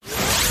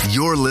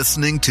You're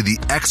listening to the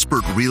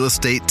Expert Real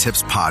Estate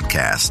Tips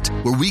Podcast,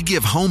 where we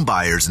give home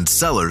buyers and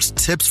sellers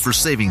tips for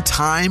saving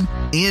time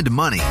and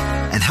money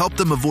and help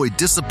them avoid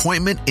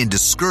disappointment and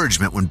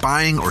discouragement when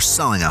buying or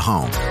selling a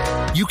home.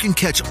 You can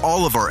catch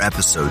all of our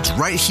episodes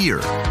right here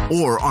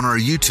or on our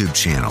YouTube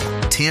channel,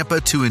 Tampa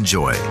to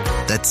Enjoy.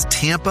 That's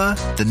Tampa,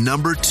 the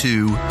number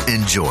 2,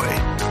 Enjoy.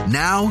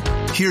 Now,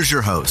 here's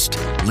your host,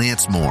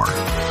 Lance Moore.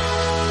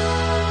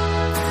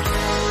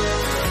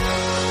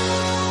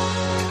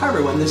 Hi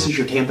everyone, this is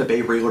your Tampa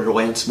Bay Realtor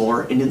Lance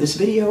Moore, and in this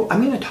video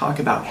I'm going to talk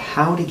about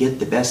how to get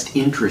the best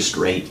interest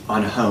rate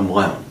on a home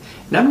loan.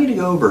 And I'm going to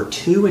go over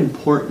 2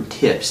 important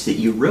tips that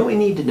you really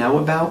need to know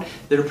about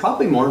that are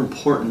probably more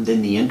important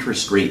than the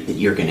interest rate that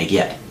you're going to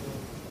get.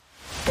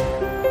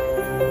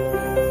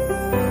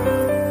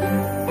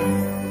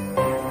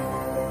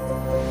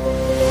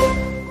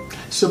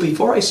 So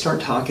before I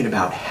start talking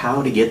about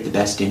how to get the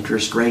best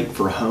interest rate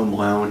for a home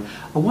loan,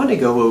 I want to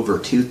go over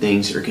 2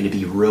 things that are going to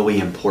be really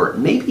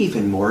important, maybe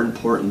even more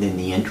important than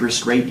the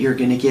interest rate you're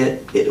going to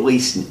get, at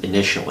least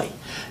initially.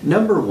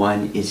 Number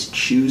 1 is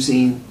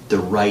choosing the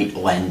right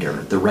lender,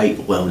 the right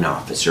loan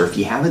officer. If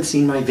you haven't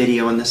seen my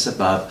video on this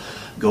above,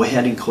 go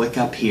ahead and click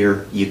up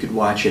here. You could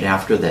watch it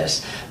after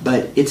this.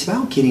 But it's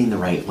about getting the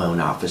right loan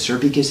officer,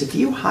 because if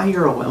you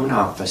hire a loan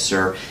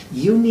officer,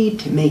 you need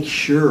to make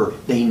sure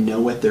they know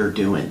what they're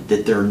doing,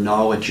 that they're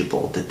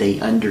knowledgeable, that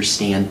they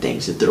understand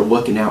things, that they're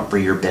looking out for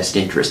your best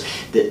interest,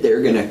 that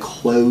they're going to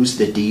close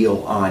the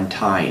deal on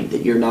time,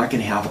 that you're not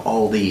going to have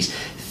all these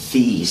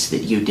fees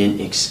that you didn't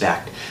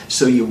expect.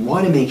 So you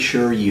want to make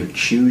sure you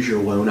choose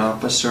your loan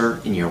officer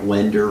and your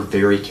lender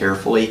very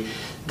carefully.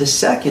 The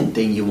second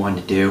thing you want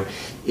to do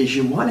is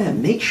you want to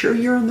make sure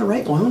you're in the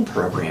right loan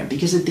program,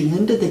 because at the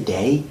end of the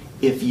day,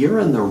 if you're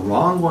in the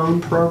wrong loan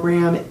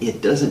program,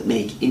 it doesn't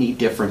make any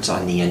difference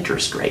on the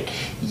interest rate.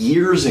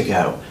 Years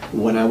ago,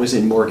 when I was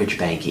in mortgage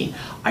banking,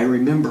 I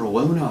remember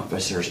loan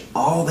officers,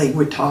 all they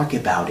would talk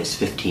about is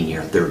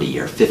 15-year,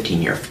 30-year,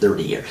 15-year,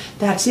 30-year.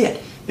 That's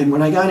it. And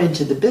when I got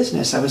into the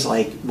business, I was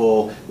like,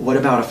 well, what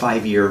about a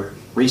 5-year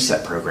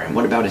reset program?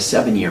 What about a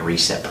 7-year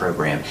reset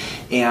program?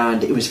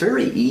 And it was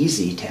very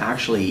easy to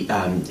actually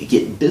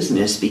get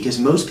business, because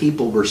most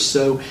people were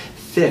so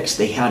fixed.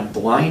 They had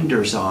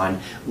blinders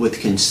on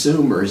with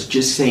consumers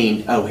just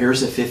saying, oh,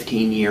 here's a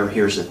 15-year,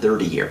 here's a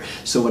 30-year.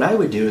 So what I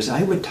would do is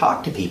I would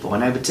talk to people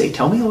and I would say,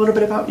 tell me a little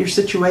bit about your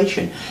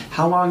situation.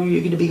 How long are you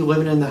going to be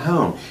living in the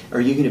home? Are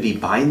you going to be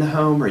buying the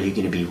home? Are you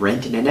going to be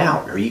renting it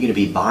out? Are you going to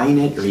be buying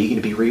it? Are you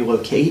going to be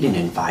relocating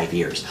in 5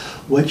 years?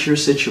 What's your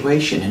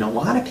situation? And a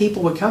lot of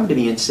people would come to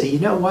me and say, you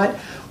know what?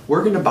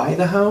 We're going to buy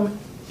the home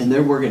and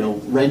then we're going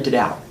to rent it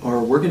out. Or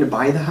we're going to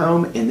buy the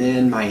home and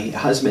then my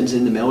husband's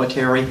in the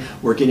military,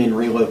 we're getting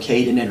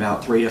relocated in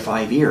about 3 to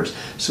 5 years.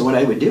 So what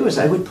I would do is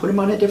I would put him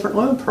on a different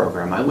loan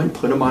program. I wouldn't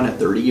put him on a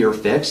 30-year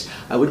fix.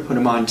 I would put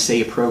him on,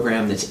 say, a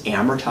program that's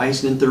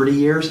amortized in 30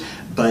 years,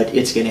 but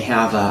it's going to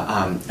have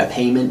a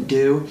payment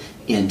due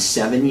in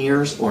 7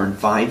 years or in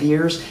 5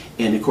 years.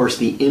 And of course,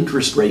 the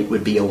interest rate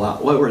would be a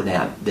lot lower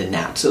than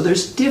that. So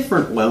there's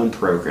different loan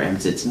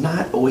programs. It's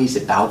not always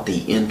about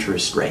the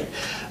interest rate.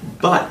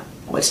 But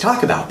let's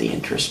talk about the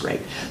interest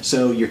rate.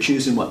 So you're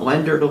choosing what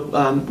lender to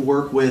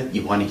work with.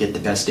 You want to get the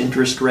best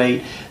interest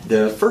rate.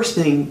 The first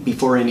thing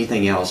before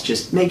anything else,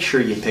 just make sure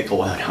you pick a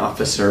loan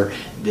officer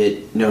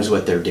that knows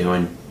what they're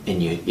doing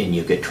and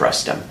you could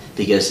trust them,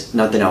 because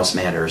nothing else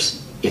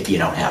matters if you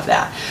don't have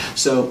that.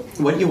 So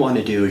what you want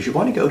to do is you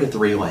want to go to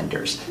 3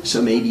 lenders.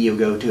 So maybe you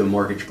go to a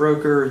mortgage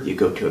broker, you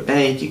go to a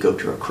bank, you go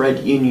to a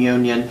credit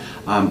union,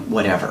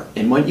 whatever.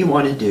 And what you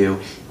want to do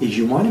is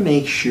you want to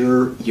make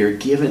sure you're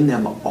giving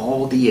them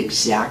all the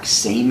exact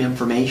same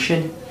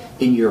information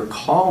and you're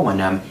calling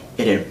them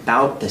at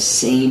about the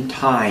same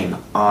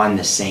time on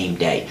the same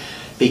day.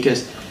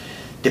 Because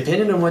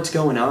depending on what's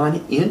going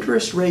on,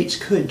 interest rates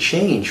could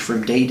change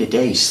from day to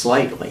day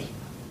slightly.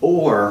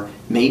 Or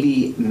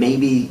maybe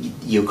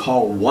you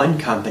call one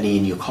company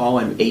and you call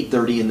them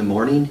 8:30 in the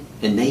morning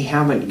and they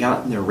haven't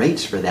gotten their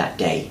rates for that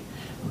day.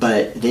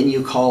 But then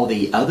you call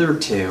the other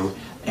 2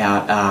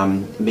 at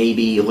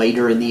maybe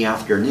later in the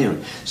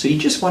afternoon. So you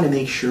just want to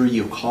make sure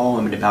you call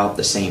them at about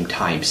the same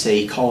time.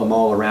 Say call them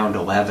all around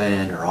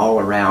 11 or all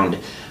around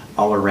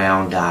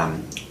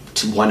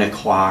to 1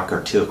 o'clock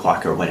or 2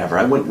 o'clock or whatever.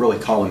 I wouldn't really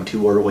call them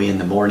too early in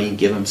the morning.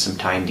 Give them some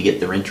time to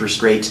get their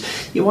interest rates.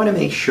 You want to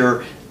make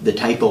sure the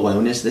type of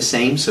loan is the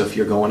same. So if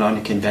you're going on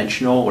a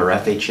conventional or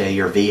FHA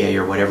or VA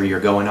or whatever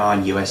you're going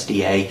on,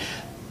 USDA,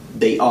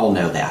 they all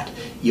know that.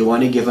 You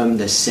want to give them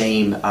the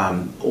same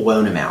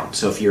loan amount.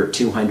 So if you're at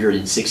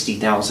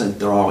 $260,000,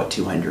 they're all at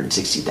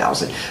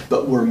 $260,000.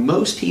 But where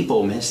most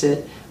people miss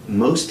it,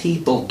 most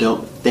people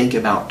don't think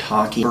about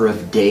talking number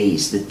of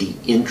days that the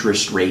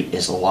interest rate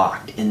is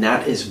locked, and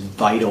that is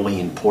vitally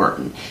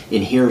important.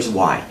 And here's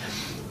why.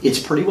 It's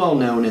pretty well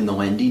known in the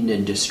lending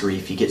industry,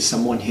 if you get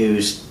someone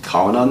who's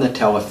calling on the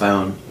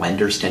telephone,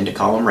 lenders tend to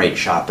call them rate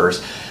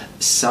shoppers.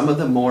 Some of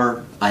the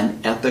more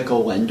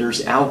unethical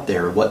lenders out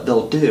there, what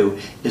they'll do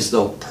is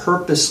they'll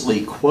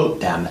purposely quote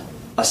them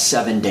a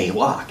 7-day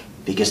lock.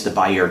 because the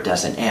buyer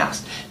doesn't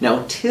ask.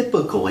 Now,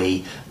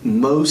 typically,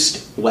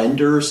 most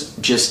lenders,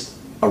 just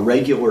a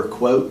regular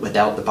quote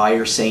without the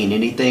buyer saying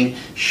anything,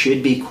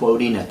 should be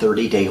quoting a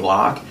 30-day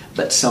lock,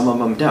 but some of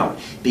them don't.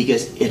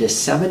 Because at a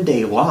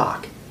 7-day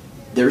lock,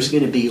 there's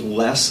going to be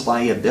less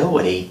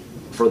liability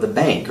for the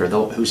bank or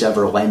who's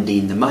ever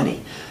lending the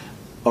money.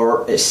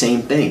 Or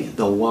same thing,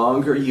 the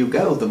longer you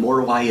go, the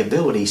more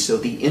liability, so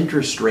the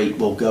interest rate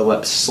will go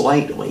up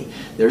slightly.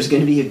 There's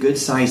going to be a good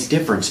size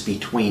difference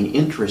between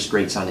interest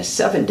rates on a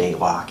 7-day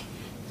lock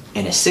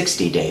and a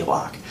 60-day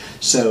lock.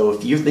 So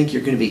if you think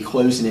you're going to be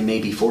closing in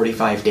maybe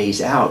 45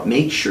 days out,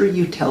 make sure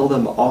you tell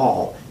them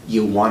all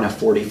you want a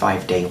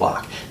 45-day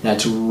lock.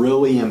 That's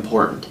really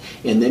important.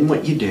 And then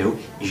what you do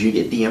is you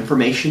get the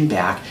information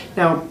back.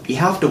 Now, you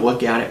have to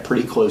look at it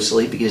pretty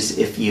closely, because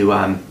if you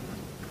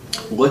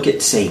look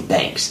at, say,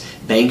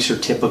 banks are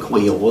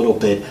typically a little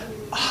bit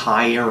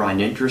higher on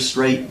interest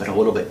rate, but a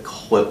little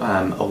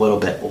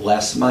bit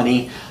less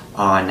money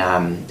on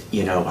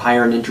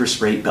higher on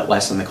interest rate, but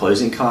less on the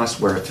closing costs.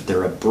 Where if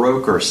they're a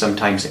broker,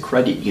 sometimes a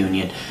credit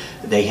union,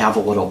 they have a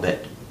little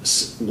bit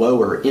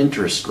lower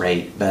interest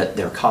rate, but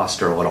their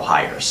costs are a little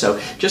higher. So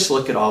just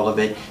look at all of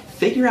it.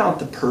 Figure out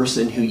the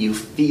person who you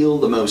feel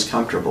the most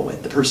comfortable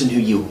with, the person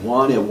who you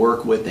want to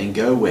work with and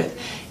go with,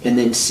 and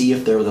then see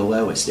if they're the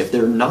lowest. If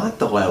they're not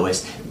the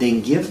lowest,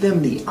 then give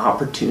them the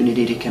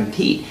opportunity to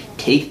compete.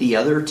 Take the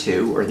other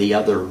two or the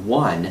other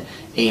one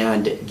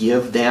and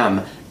give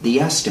them the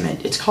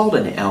estimate. It's called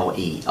an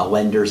LE, a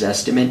lender's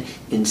estimate,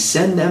 and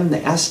send them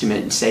the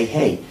estimate and say,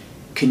 hey,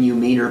 can you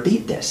meet or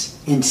beat this?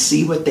 And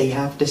see what they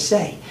have to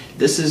say.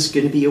 This is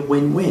going to be a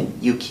win-win.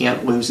 You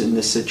can't lose in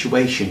this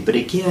situation. But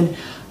again,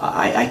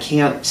 I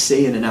can't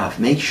say it enough.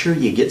 Make sure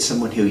you get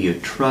someone who you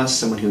trust,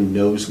 someone who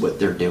knows what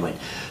they're doing.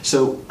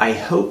 So I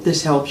hope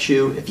this helps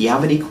you. If you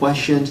have any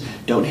questions,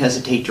 don't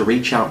hesitate to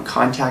reach out and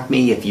contact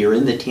me. If you're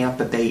in the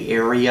Tampa Bay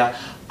area,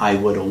 I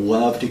would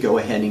love to go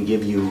ahead and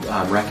give you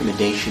a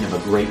recommendation of a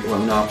great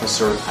loan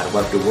officer. I'd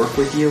love to work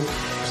with you.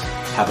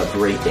 Have a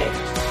great day.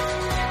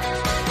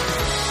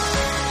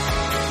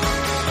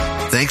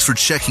 Thanks for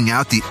checking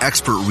out the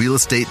Expert Real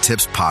Estate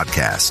Tips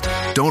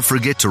podcast. Don't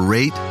forget to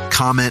rate,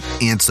 comment,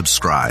 and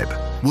subscribe.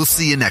 We'll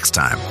see you next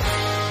time.